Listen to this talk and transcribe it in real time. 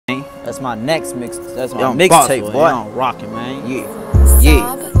That's my next mix. That's my Young mixtape, boss, boy. I'm rocking, man. Yeah.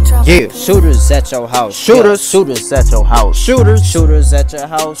 Shooters at your house. Shooters at your house. Shooters at your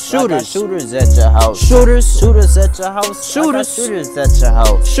house. Shooters at your house. Shooters at your house. Shooters at your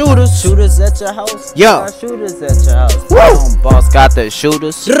house. Shooters at your house. Yeah. Shooters at your house. Young boss got the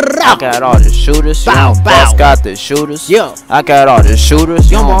shooters. I got all the shooters. Young boss got the shooters. Yeah. I got all the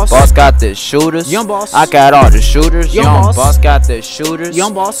shooters. Young boss got the shooters. Young boss. I got all the shooters. Young boss got the shooters.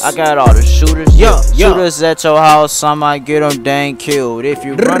 Young boss. I got all the shooters. Yeah. Shooters at your house. I might get them dang killed. If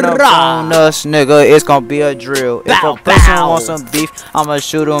you run up on us, nigga, it's gonna be a drill. If a person wants some beef, I'ma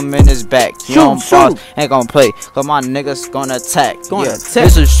shoot him in his back. Young boss ain't gonna play, cause my niggas gonna attack.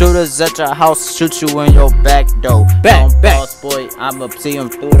 This is shooters at your house, shoot you in your back door. Boss boy, I'ma see him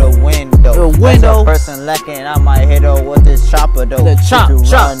through the window. There's a person lacking, I might hit her with this chopper though. If you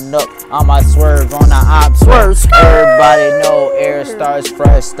run up, I might swerve on the op. Everybody know Airstarks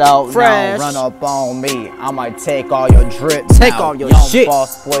fresh out. Now run up on me, I might take all your drip. Take all your shit.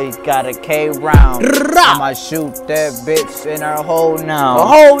 Boss boy got a K round. I might shoot that bitch in her hole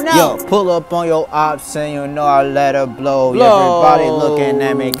now. Yo, pull up on your ops and you know I let her blow. Everybody looking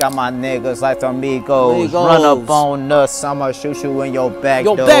at me, got my niggas like amigos. Run up on us, I'ma shoot you in your back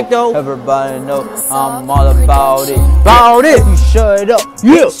door. Everybody know I'm all about it. If you shut up,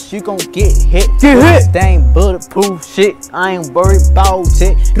 bitch, you gon' get hit. They ain't bulletproof shit, I ain't worried about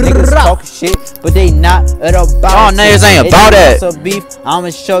it. Niggas talking shit, but they not about it. Oh, niggas ain't about that. Beef, I'ma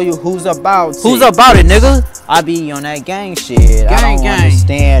show you who's about it. Who's about it, nigga? I be on that gang shit. I don't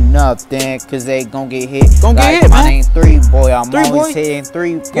understand nothing, cause they gon' get hit. My name 3 boy, I'm always hitting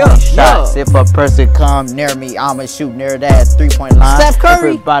 3-point shots. If a person come near me, I'ma shoot near that 3-point line.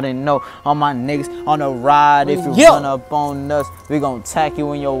 Everybody know all my niggas on the ride. If you run up on us, we gon' tack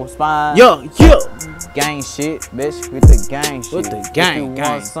you in your spine. Gang shit, bitch, with the gang shit. If you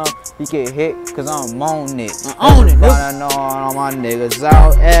want some, you get hit, cause I'm on it. I know all my niggas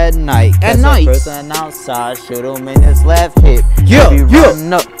out at night. A person outside, shoot him in his left hip. If he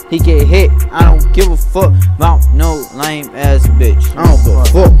run up, he get hit. I don't give a fuck about no lame ass bitch. I don't give a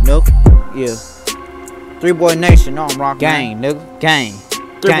fuck, nigga. 3 Boy Nation, no, I'm rocking. Gang, nigga. Gang.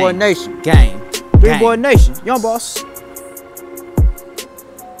 3 Boy Nation. Gang. 3 Boy Nation. Young boss.